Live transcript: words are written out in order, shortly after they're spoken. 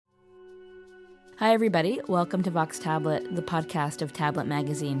Hi, everybody. Welcome to Vox Tablet, the podcast of Tablet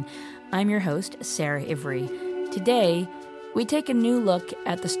Magazine. I'm your host, Sarah Ivry. Today, we take a new look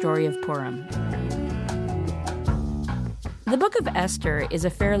at the story of Purim. The book of Esther is a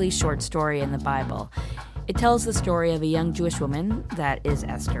fairly short story in the Bible. It tells the story of a young Jewish woman, that is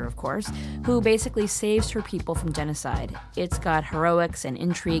Esther, of course, who basically saves her people from genocide. It's got heroics and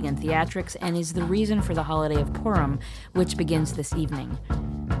intrigue and theatrics and is the reason for the holiday of Purim, which begins this evening.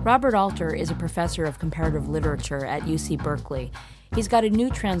 Robert Alter is a professor of comparative literature at UC Berkeley. He's got a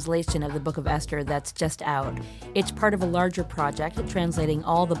new translation of the Book of Esther that's just out. It's part of a larger project translating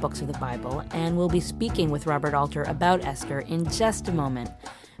all the books of the Bible, and we'll be speaking with Robert Alter about Esther in just a moment.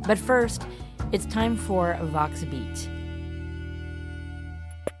 But first, it's time for Vox Beat.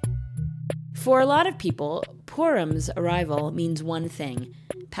 For a lot of people, Purim's arrival means one thing.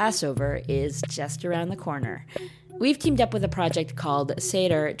 Passover is just around the corner. We've teamed up with a project called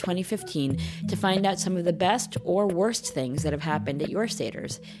Seder 2015 to find out some of the best or worst things that have happened at your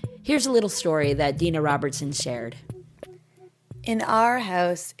Seders. Here's a little story that Dina Robertson shared. In our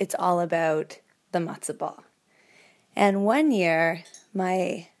house, it's all about the matzah ball. And one year,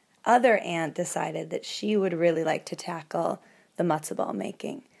 my other aunt decided that she would really like to tackle the matzah ball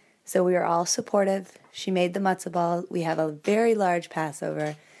making. So we were all supportive. She made the matzah ball. We have a very large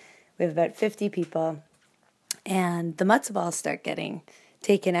Passover. We have about 50 people. And the matzah balls start getting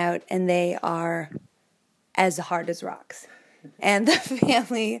taken out, and they are as hard as rocks. And the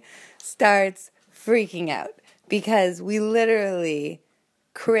family starts freaking out because we literally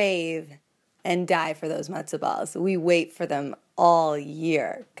crave and die for those matzah balls. We wait for them all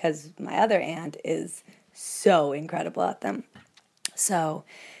year because my other aunt is so incredible at them. So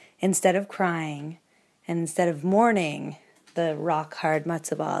instead of crying and instead of mourning the rock-hard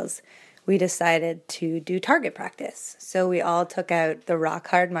matzah balls, we decided to do target practice. So we all took out the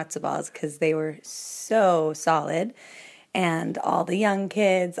rock-hard matzah balls because they were so solid. And all the young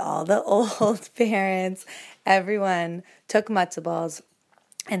kids, all the old parents, everyone took matzah balls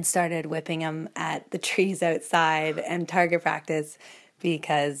and started whipping them at the trees outside and target practice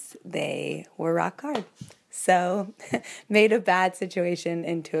because they were rock hard. So made a bad situation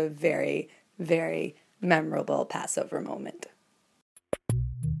into a very, very memorable Passover moment.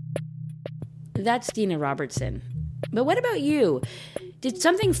 That's Dina Robertson. But what about you? Did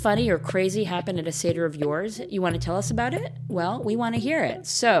something funny or crazy happen at a Seder of yours? You want to tell us about it? Well, we want to hear it.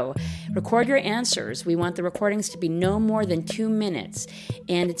 So, record your answers. We want the recordings to be no more than 2 minutes.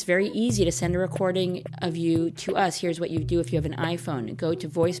 And it's very easy to send a recording of you to us. Here's what you do if you have an iPhone. Go to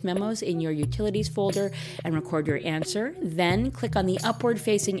Voice Memos in your Utilities folder and record your answer. Then click on the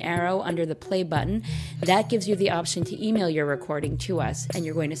upward-facing arrow under the play button. That gives you the option to email your recording to us. And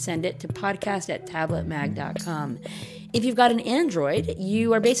you're going to send it to podcast@tabletmag.com. If you've got an Android,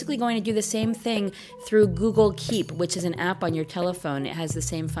 you are basically going to do the same thing through Google Keep, which is an app on your telephone. It has the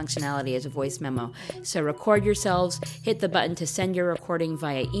same functionality as a voice memo. So record yourselves, hit the button to send your recording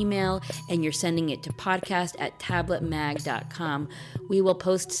via email, and you're sending it to podcast@tabletmag.com. We will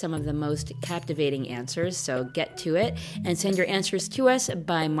post some of the most captivating answers, so get to it and send your answers to us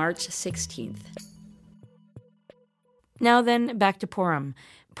by March 16th. Now then, back to Purim.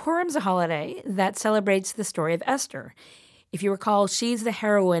 Purim's a holiday that celebrates the story of Esther. If you recall, she's the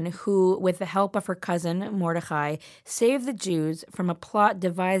heroine who, with the help of her cousin, Mordecai, saved the Jews from a plot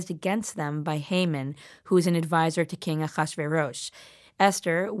devised against them by Haman, who is an advisor to King Ahasuerus.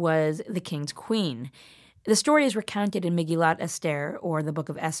 Esther was the king's queen. The story is recounted in Megillat Esther, or the Book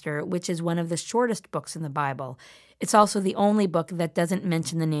of Esther, which is one of the shortest books in the Bible. It's also the only book that doesn't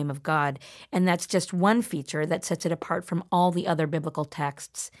mention the name of God, and that's just one feature that sets it apart from all the other biblical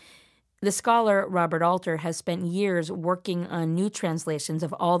texts. The scholar Robert Alter has spent years working on new translations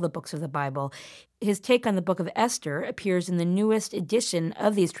of all the books of the Bible. His take on the Book of Esther appears in the newest edition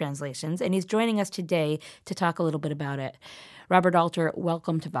of these translations, and he's joining us today to talk a little bit about it. Robert Alter,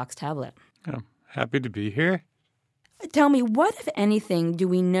 welcome to Vox Tablet. Oh, happy to be here. Tell me, what, if anything, do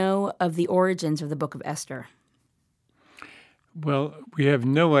we know of the origins of the Book of Esther? Well, we have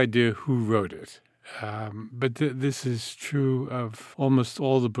no idea who wrote it, but this is true of almost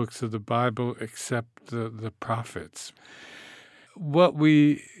all the books of the Bible except the prophets. What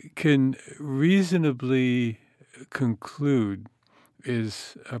we can reasonably conclude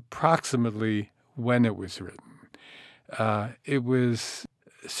is approximately when it was written. It was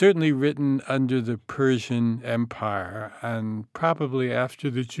certainly written under the Persian Empire and probably after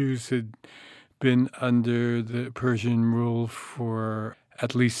the Jews had been under the Persian rule for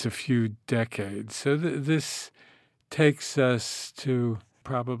at least a few decades. So this takes us to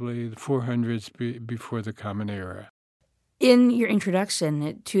probably the 400s before the Common Era. In your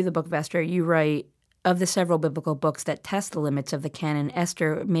introduction to the Book of Esther, you write, Of the several biblical books that test the limits of the canon,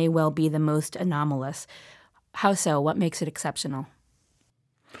 Esther may well be the most anomalous. How so? What makes it exceptional?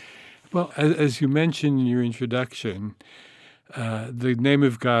 Well, as you mentioned in your introduction, the name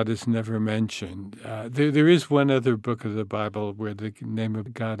of God is never mentioned. There is one other book of the Bible where the name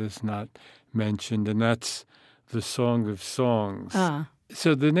of God is not mentioned, and that's the Song of Songs.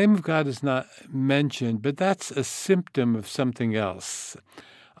 So the name of God is not mentioned, but that's a symptom of something else.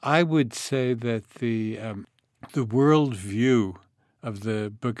 I would say that the worldview of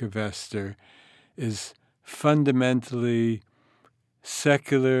the Book of Esther is fundamentally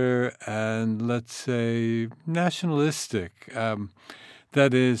secular and, let's say, nationalistic.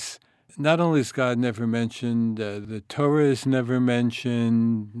 That is, not only is God never mentioned, the Torah is never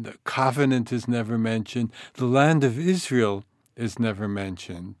mentioned, the covenant is never mentioned, the land of Israel is never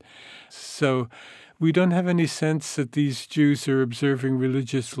mentioned. So we don't have any sense that these Jews are observing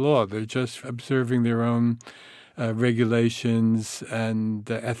religious law. They're just observing their own regulations and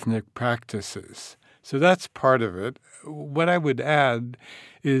ethnic practices. So that's part of it. What I would add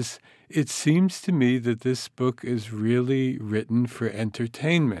is it seems to me that this book is really written for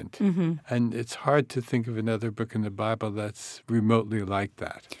entertainment. Mm-hmm. And it's hard to think of another book in the Bible that's remotely like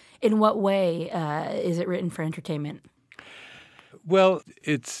that. In what way is it written for entertainment? Well,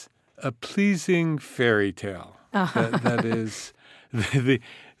 it's a pleasing fairy tale. That is,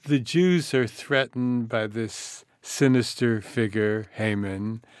 the Jews are threatened by this sinister figure,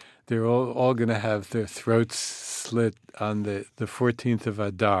 Haman. They're all going to have their throats slit on the 14th of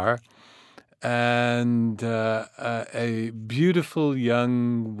Adar. And a beautiful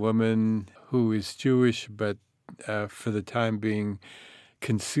young woman who is Jewish but for the time being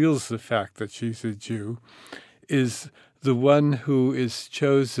conceals the fact that she's a Jew is the one who is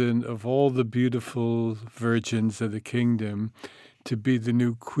chosen of all the beautiful virgins of the kingdom to be the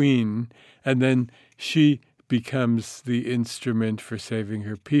new queen, and then she becomes the instrument for saving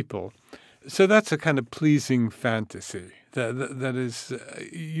her people. So that's a kind of pleasing fantasy. That is,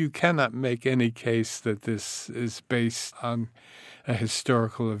 you cannot make any case that this is based on a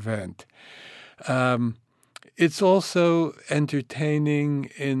historical event. It's also entertaining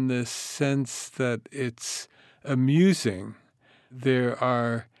in the sense that it's amusing. There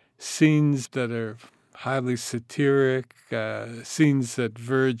are scenes that are highly satiric, scenes that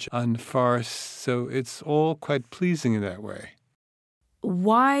verge on farce, so it's all quite pleasing in that way.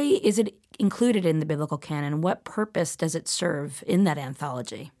 Why is it included in the biblical canon? What purpose does it serve in that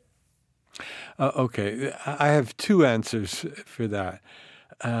anthology? Okay, I have two answers for that.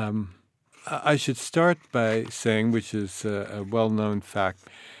 I should start by saying, which is a well-known fact,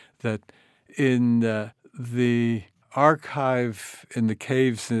 that in the archive in the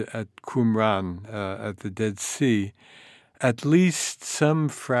caves at Qumran, at the Dead Sea, at least some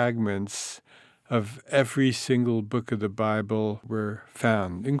fragments of every single book of the Bible were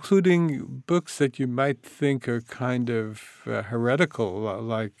found, including books that you might think are kind of heretical,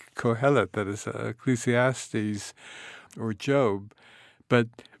 like Kohelet, that is Ecclesiastes, or Job, but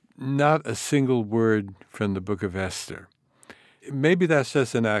not a single word from the book of Esther. Maybe that's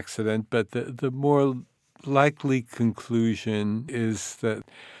just an accident, but the more likely conclusion is that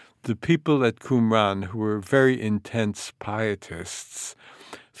the people at Qumran, who were very intense pietists,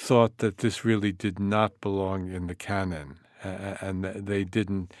 thought that this really did not belong in the canon, and they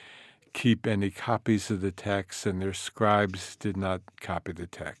didn't keep any copies of the text, and their scribes did not copy the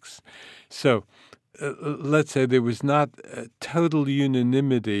text. So let's say there was not total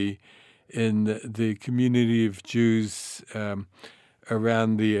unanimity in the community of Jews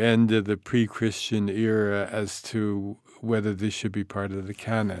around the end of the pre-Christian era as to whether this should be part of the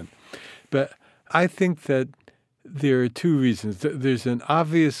canon. But I think that there are two reasons. There's an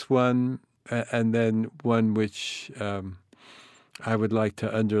obvious one, and then one which I would like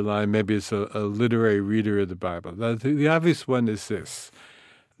to underline, maybe as a literary reader of the Bible. The obvious one is this.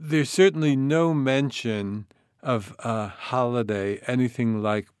 There's certainly no mention of a holiday, anything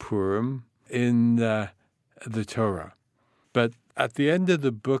like Purim, in the Torah. But at the end of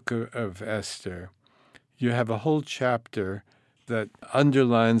the book of Esther, you have a whole chapter that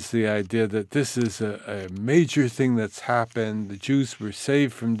underlines the idea that this is a major thing that's happened. The Jews were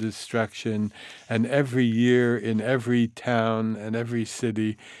saved from destruction, and every year in every town and every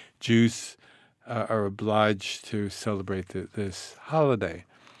city, Jews are obliged to celebrate this holiday.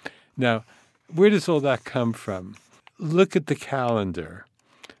 Now, where does all that come from? Look at the calendar.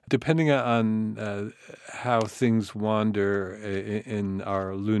 Depending on how things wander in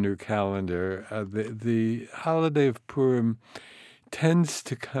our lunar calendar, the holiday of Purim tends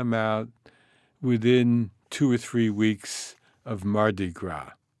to come out within 2 or 3 weeks of Mardi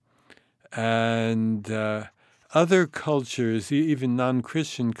Gras. And other cultures, even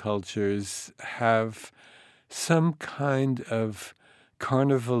non-Christian cultures, have some kind of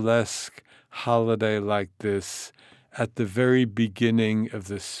carnivalesque holiday like this at the very beginning of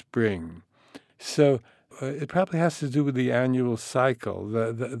the spring. So it probably has to do with the annual cycle.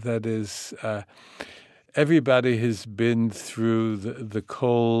 That is, everybody has been through the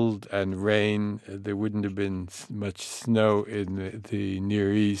cold and rain. There wouldn't have been much snow in the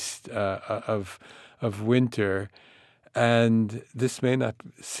Near East of winter. And this may not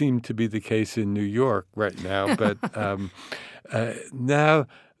seem to be the case in New York right now, but now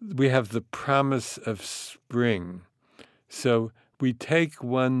we have the promise of spring. So we take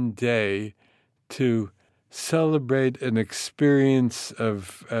one day to celebrate an experience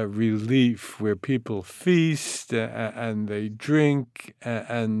of relief where people feast and they drink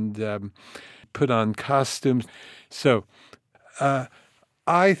and put on costumes. So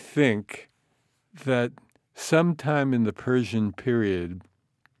I think that sometime in the Persian period,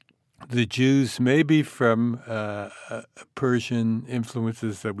 the Jews, maybe from Persian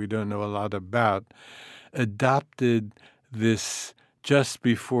influences that we don't know a lot about, adopted this just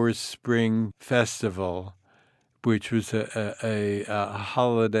before spring festival, which was a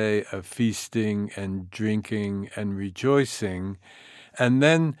holiday of feasting and drinking and rejoicing. And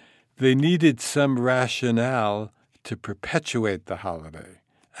then they needed some rationale to perpetuate the holiday.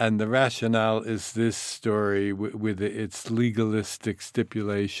 And the rationale is this story with its legalistic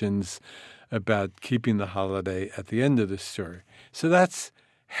stipulations about keeping the holiday at the end of the story. So that's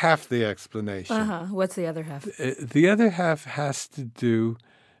half the explanation. What's the other half? The other half has to do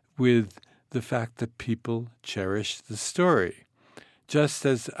with the fact that people cherish the story. Just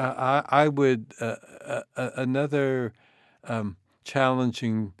as I would, another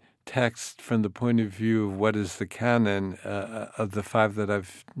challenging text from the point of view of what is the canon of the five that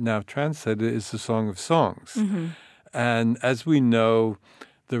I've now translated is the Song of Songs. Mm-hmm. And as we know,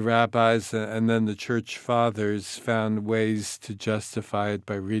 the rabbis and then the church fathers found ways to justify it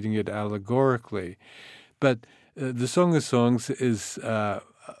by reading it allegorically. But the Song of Songs is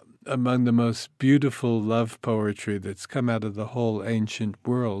among the most beautiful love poetry that's come out of the whole ancient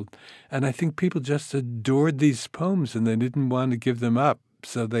world. And I think people just adored these poems and they didn't want to give them up.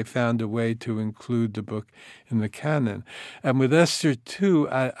 So they found a way to include the book in the canon. And with Esther, too,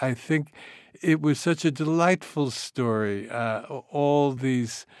 I think it was such a delightful story. All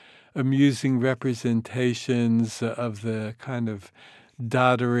these amusing representations of the kind of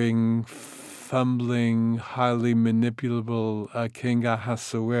doddering, fumbling, highly manipulable King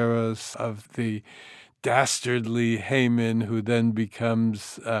Ahasuerus, of the dastardly Haman, who then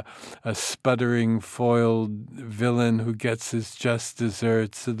becomes a sputtering, foiled villain who gets his just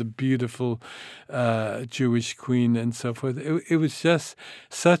desserts, so the beautiful Jewish queen and so forth. It was just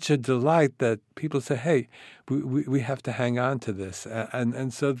such a delight that people say, hey, we have to hang on to this.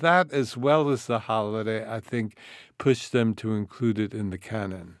 And so that, as well as the holiday, I think, pushed them to include it in the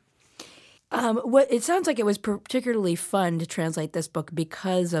canon. It sounds like it was particularly fun to translate this book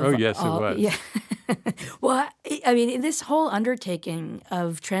because of... Oh, yes, it was. Yeah. Well, I mean, this whole undertaking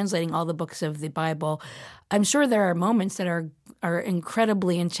of translating all the books of the Bible, I'm sure there are moments that are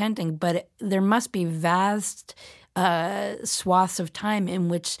incredibly enchanting, but there must be vast swaths of time in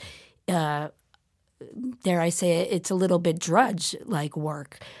which, dare I say it, it's a little bit drudge-like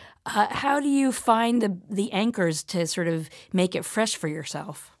work. How do you find the anchors to sort of make it fresh for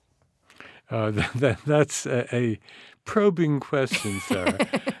yourself? That's a probing question, Sarah.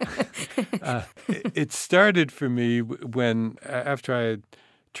 It started for me when, after I had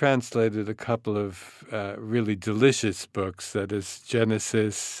translated a couple of really delicious books, that is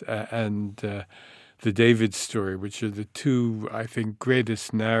Genesis and the David story, which are the two, I think,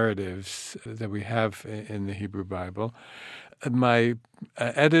 greatest narratives that we have in the Hebrew Bible. My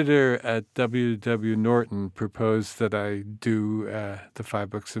editor at W.W. Norton proposed that I do the 5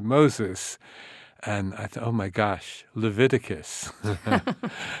 books of Moses. And I thought, oh my gosh, Leviticus.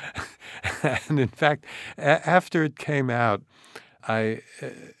 And in fact, after it came out, I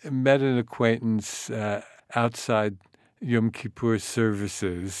met an acquaintance outside Yom Kippur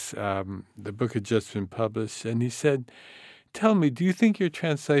services. The book had just been published, and he said, tell me, do you think your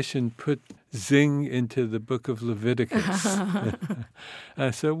translation put zing into the book of Leviticus? I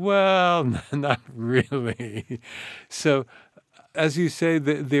said, well, not really. So, as you say,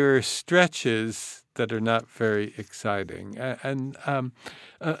 there are stretches that are not very exciting. And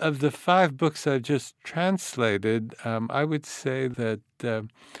of the 5 books I've just translated, I would say that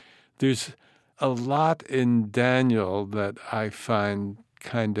there's a lot in Daniel that I find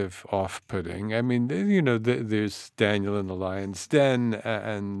kind of off-putting. I mean, there's Daniel in the lion's den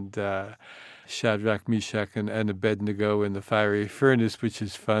and Shadrach, Meshach, and Abednego in the fiery furnace, which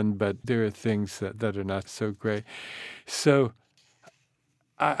is fun, but there are things that are not so great. So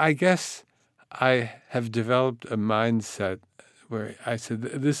I guess I have developed a mindset where I said,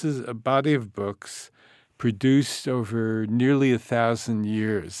 this is a body of books produced over nearly 1,000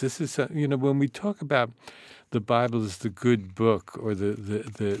 years. This is, when we talk about the Bible as the good book or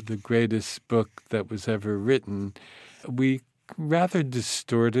the greatest book that was ever written, we rather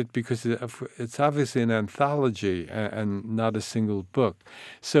distort it because it's obviously an anthology and not a single book.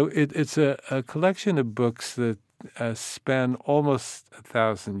 So it's a collection of books that span almost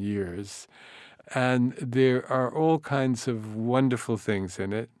 1,000 years. And there are all kinds of wonderful things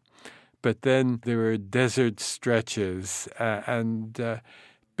in it. But then there are desert stretches.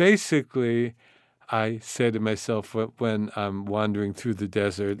 Basically, I say to myself when I'm wandering through the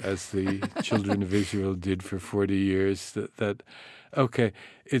desert, as the children of Israel did for 40 years, that okay,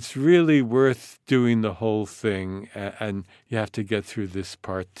 it's really worth doing the whole thing, and you have to get through this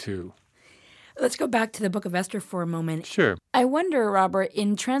part too. Let's go back to the Book of Esther for a moment. Sure. I wonder, Robert,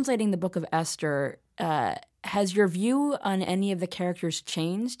 in translating the Book of Esther, has your view on any of the characters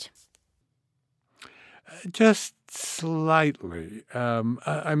changed? Just slightly.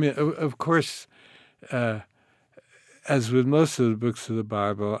 I mean, of course, as with most of the books of the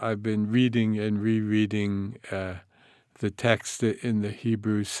Bible, I've been reading and rereading the text in the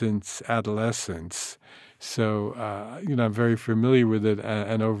Hebrew since adolescence. So, I'm very familiar with it,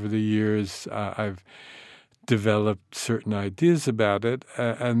 and over the years, I've developed certain ideas about it.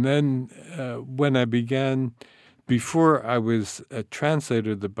 And then when I began, before I was a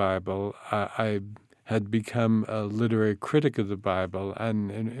translator of the Bible, I had become a literary critic of the Bible, and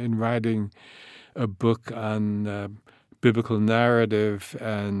in writing a book on biblical narrative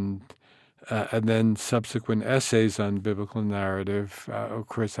and then subsequent essays on biblical narrative. Of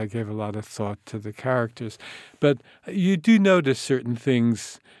course, I gave a lot of thought to the characters. But you do notice certain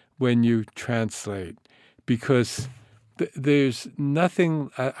things when you translate, because there's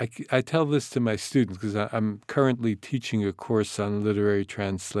nothing. I tell this to my students because I'm currently teaching a course on literary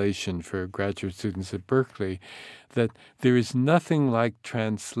translation for graduate students at Berkeley, that there is nothing like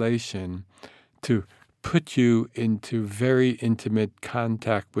translation to put you into very intimate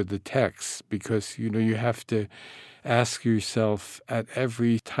contact with the text, because you have to ask yourself at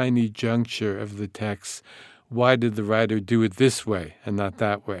every tiny juncture of the text, why did the writer do it this way and not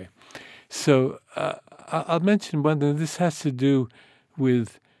that way? So I'll mention one thing. This has to do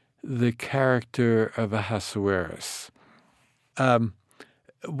with the character of Ahasuerus.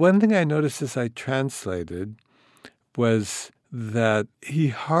 One thing I noticed as I translated was that he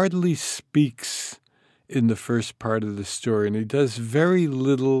hardly speaks in the first part of the story, and he does very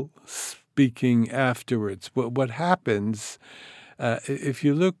little speaking afterwards. What happens, if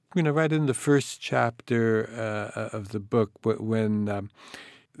you look, right in the first chapter of the book, when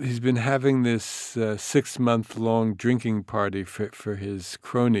he's been having this 6-month-long drinking party for his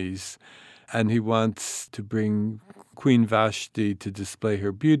cronies, and he wants to bring Queen Vashti to display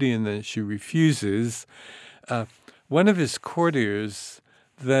her beauty, and then she refuses. One of his courtiers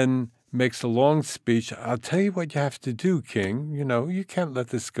then makes a long speech. I'll tell you what you have to do, King. You can't let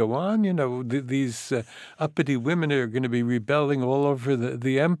this go on. These uppity women are going to be rebelling all over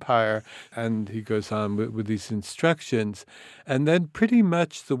the empire. And he goes on with these instructions. And then pretty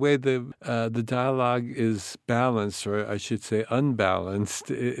much the way the dialogue is balanced, or I should say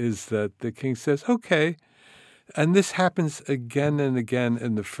unbalanced, is that the king says, okay. And this happens again and again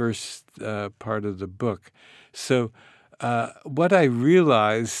in the first part of the book. So what I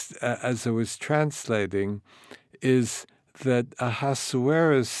realized as I was translating is that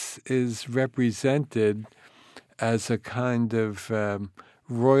Ahasuerus is represented as a kind of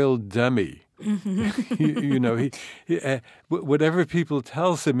royal dummy. He whatever people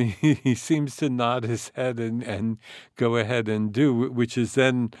tells him, he seems to nod his head and go ahead and do, which is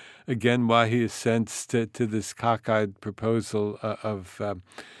then again why he assents to this cockeyed proposal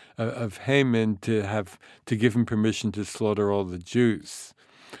of Haman to give him permission to slaughter all the Jews.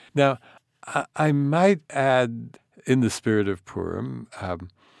 Now, I might add, in the spirit of Purim,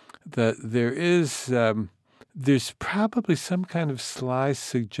 that there's probably some kind of sly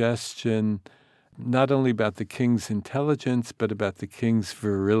suggestion, not only about the king's intelligence, but about the king's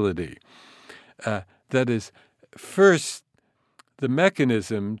virility. That is, first, the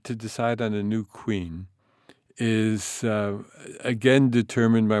mechanism to decide on a new queen is again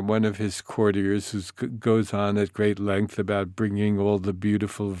determined by one of his courtiers, who goes on at great length about bringing all the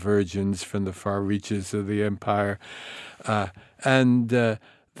beautiful virgins from the far reaches of the empire. And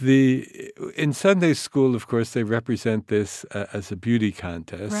in Sunday school, of course, they represent this as a beauty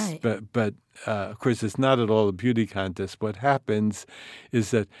contest. Right. But of course, it's not at all a beauty contest. What happens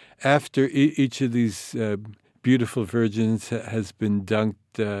is that after each of these beautiful virgins has been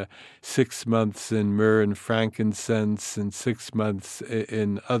dunked 6 months in myrrh and frankincense and 6 months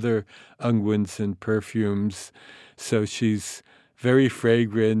in other unguents and perfumes, so she's very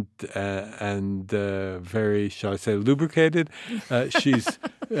fragrant and very, shall I say, lubricated.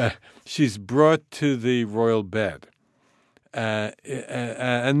 She's brought to the royal bed.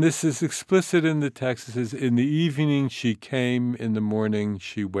 And this is explicit in the text. It says, in the evening she came, in the morning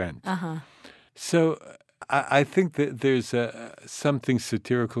she went. So I think that there's something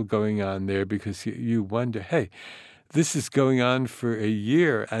satirical going on there, because you wonder, hey, this is going on for a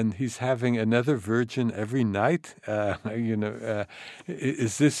year, and he's having another virgin every night.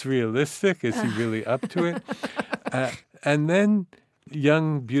 Is this realistic? Is he really up to it? And then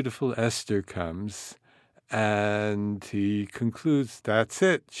young, beautiful Esther comes, and he concludes, that's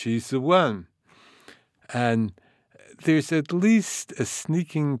it, she's the one. And there's at least a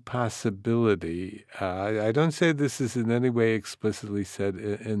sneaking possibility. I don't say this is in any way explicitly said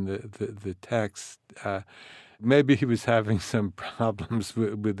in the text. Maybe he was having some problems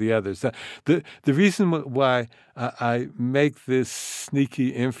with the others. The reason why I make this sneaky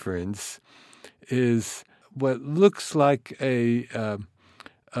inference is what looks like a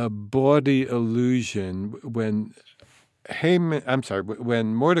bawdy allusion when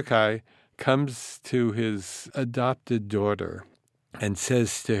Mordecai comes to his adopted daughter and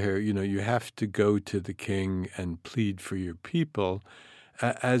says to her, you have to go to the king and plead for your people.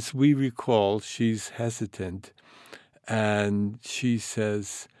 As we recall, she's hesitant, and she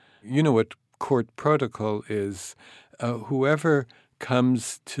says, what court protocol is, whoever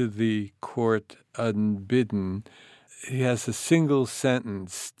comes to the court unbidden, he has a single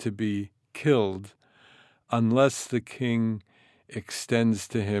sentence to be killed unless the king extends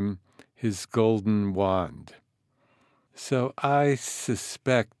to him his golden wand. So I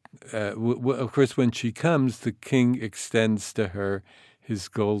suspect, of course, when she comes, the king extends to her his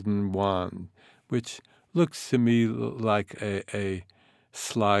golden wand, which looks to me like a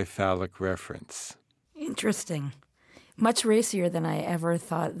sly phallic reference. Interesting. Much racier than I ever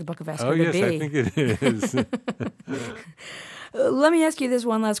thought the Book of Esther would be. Oh, yes, I think it is. Let me ask you this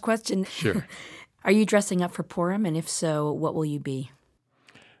one last question. Sure. Are you dressing up for Purim? And if so, what will you be?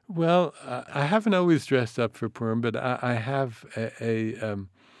 Well, I haven't always dressed up for Purim, but I have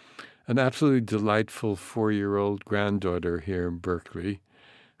an absolutely delightful 4-year-old granddaughter here in Berkeley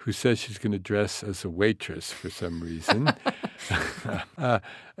who says she's going to dress as a waitress for some reason.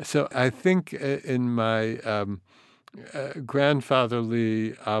 So I think in my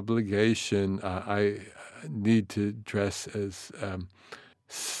grandfatherly obligation, I need to dress as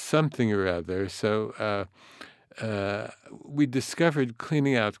something or other. So we discovered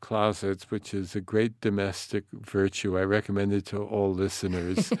cleaning out closets, which is a great domestic virtue. I recommend it to all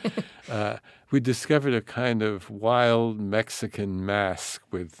listeners. We discovered a kind of wild Mexican mask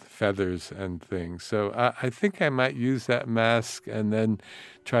with feathers and things. So I think I might use that mask and then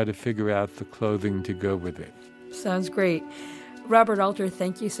try to figure out the clothing to go with it. Sounds great. Robert Alter,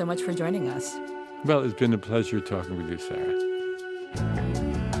 thank you so much for joining us. Well, it's been a pleasure talking with you, Sarah.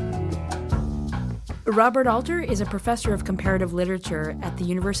 Robert Alter is a professor of comparative literature at the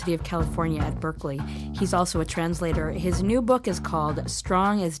University of California at Berkeley. He's also a translator. His new book is called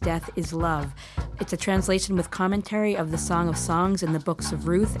Strong as Death is Love. It's a translation with commentary of the Song of Songs in the books of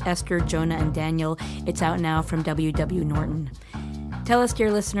Ruth, Esther, Jonah, and Daniel. It's out now from W.W. Norton. Tell us,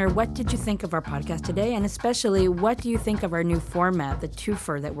 dear listener, what did you think of our podcast today? And especially, what do you think of our new format, the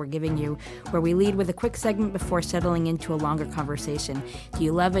twofer that we're giving you, where we lead with a quick segment before settling into a longer conversation? Do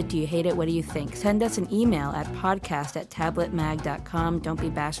you love it? Do you hate it? What do you think? Send us an email at podcast@tabletmag.com. Don't be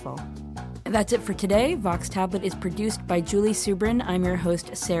bashful. And that's it for today. Vox Tablet is produced by Julie Subrin. I'm your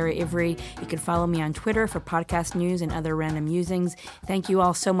host, Sarah Ivry. You can follow me on Twitter for podcast news and other random musings. Thank you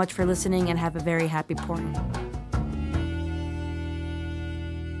all so much for listening, and have a very happy Purim.